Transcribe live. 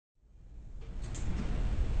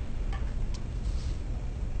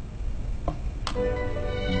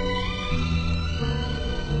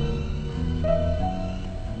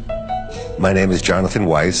My name is Jonathan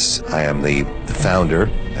Weiss. I am the founder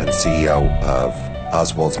and CEO of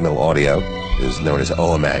Oswald's Mill Audio, it is known as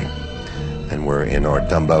OMA. And we're in our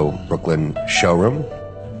Dumbo, Brooklyn showroom,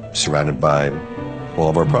 surrounded by all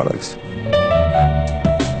of our products.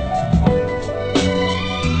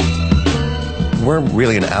 We're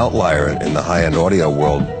really an outlier in the high-end audio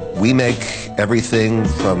world. We make everything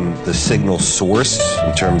from the signal source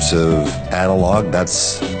in terms of analog,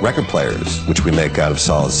 that's record players, which we make out of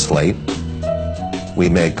solid slate. We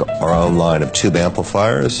make our own line of tube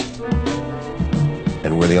amplifiers,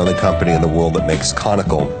 and we're the only company in the world that makes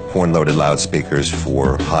conical horn-loaded loudspeakers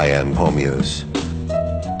for high-end home use.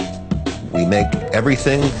 We make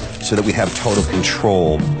everything so that we have total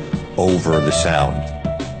control over the sound.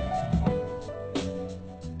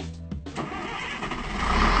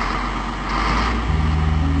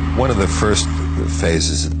 One of the first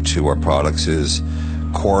phases to our products is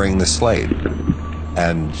coring the slate.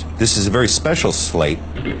 And this is a very special slate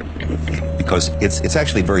because it's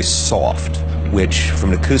actually very soft, which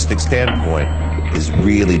from an acoustic standpoint is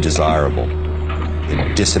really desirable.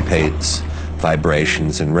 It dissipates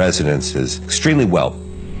vibrations and resonances extremely well,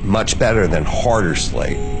 much better than harder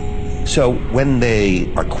slate. So when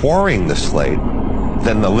they are quarrying the slate,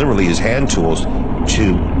 then they'll literally use hand tools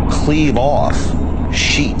to cleave off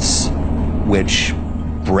sheets which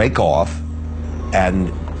break off and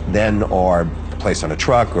then are placed on a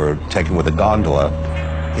truck or taken with a gondola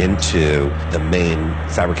into the main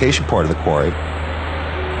fabrication part of the quarry,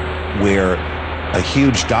 where a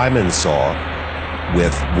huge diamond saw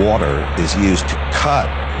with water is used to cut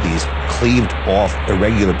these cleaved off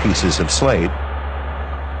irregular pieces of slate.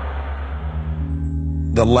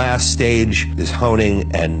 The last stage is honing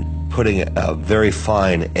and putting a very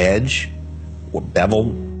fine edge or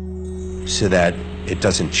bevel so that it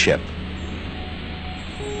doesn't chip.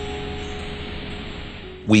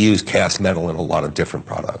 We use cast metal in a lot of different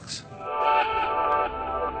products.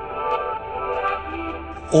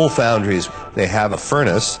 All foundries, they have a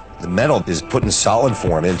furnace. The metal is put in solid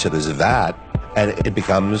form into this vat, and it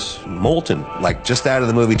becomes molten, like just out of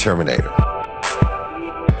the movie Terminator.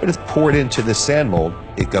 When it's poured into the sand mold,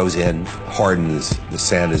 it goes in, hardens, the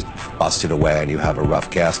sand is busted away, and you have a rough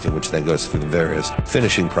casting, which then goes through the various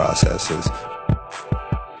finishing processes.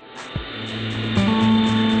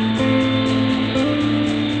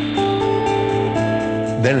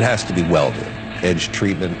 Then it has to be welded, edge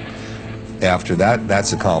treatment. After that,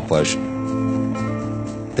 that's accomplished.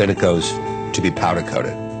 Then it goes to be powder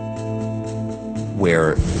coated,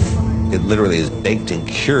 where it literally is baked and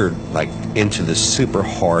cured like into the super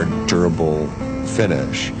hard, durable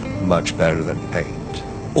finish, much better than paint.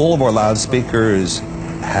 All of our loudspeakers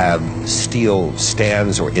have steel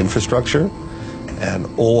stands or infrastructure, and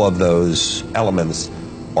all of those elements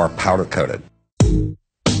are powder coated.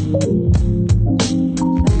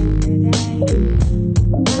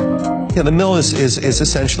 Yeah, the mill is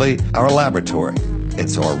essentially our laboratory.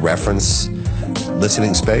 It's our reference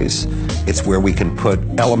listening space. It's where we can put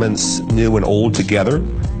elements new and old together,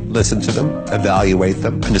 listen to them, evaluate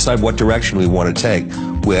them, and decide what direction we want to take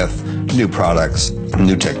with new products,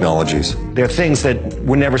 new technologies. There are things that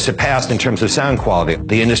were never surpassed in terms of sound quality.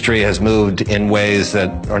 The industry has moved in ways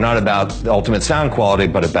that are not about the ultimate sound quality,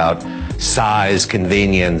 but about size,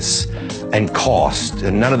 convenience, and cost.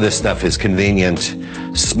 And none of this stuff is convenient,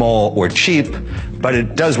 small, or cheap, but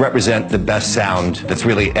it does represent the best sound that's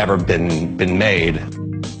really ever been made.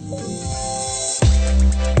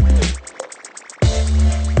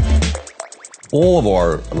 All of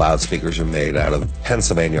our loudspeakers are made out of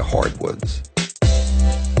Pennsylvania hardwoods.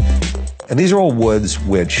 And these are all woods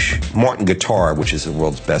which Martin Guitar, which is the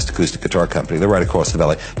world's best acoustic guitar company, they're right across the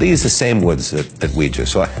valley. They use the same woods that we do,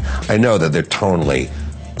 so I know that they're tonally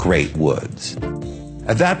great woods.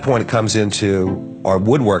 At that point, it comes into our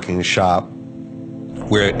woodworking shop,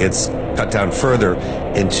 where it's cut down further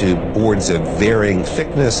into boards of varying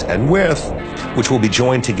thickness and width, which will be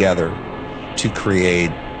joined together to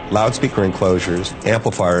create loudspeaker enclosures,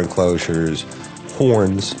 amplifier enclosures,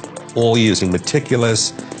 horns, all using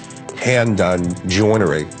meticulous, hand-done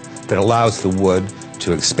joinery that allows the wood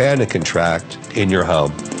to expand and contract in your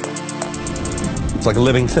home. It's like a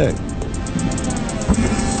living thing.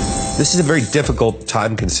 This is a very difficult,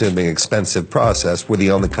 time-consuming, expensive process. We're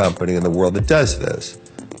the only company in the world that does this.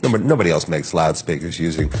 Nobody else makes loudspeakers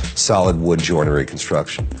using solid wood joinery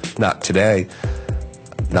construction. Not today,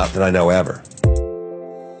 not that I know ever.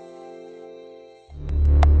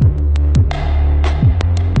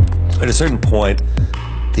 At a certain point,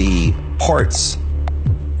 the parts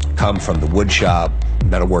come from the wood shop,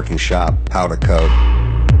 metalworking shop, powder coat.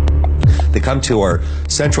 They come to our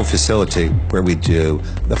central facility where we do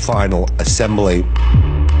the final assembly.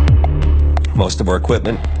 Most of our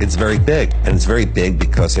equipment, it's very big, and it's very big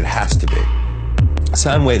because it has to be.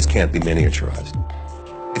 Sound waves can't be miniaturized.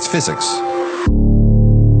 It's physics.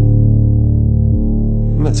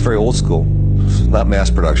 It's very old school. It's not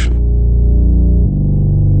mass production.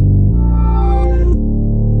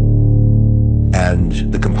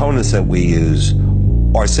 And the components that we use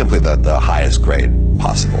are simply the highest grade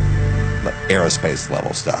possible, the aerospace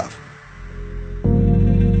level stuff.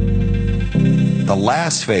 The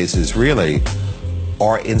last phase is really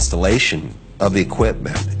our installation of the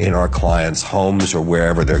equipment in our clients' homes or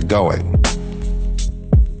wherever they're going.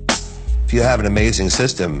 If you have an amazing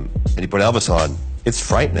system and you put Elvis on, it's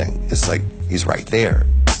frightening. It's like he's right there.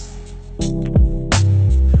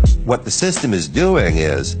 What the system is doing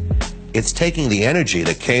is it's taking the energy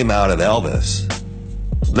that came out of Elvis.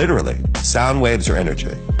 Literally, sound waves are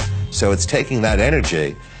energy. So it's taking that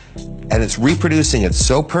energy and it's reproducing it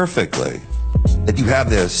so perfectly that you have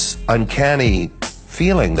this uncanny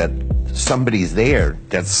feeling that somebody's there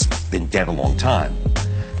that's been dead a long time.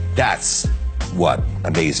 That's what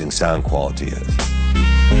amazing sound quality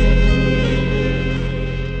is.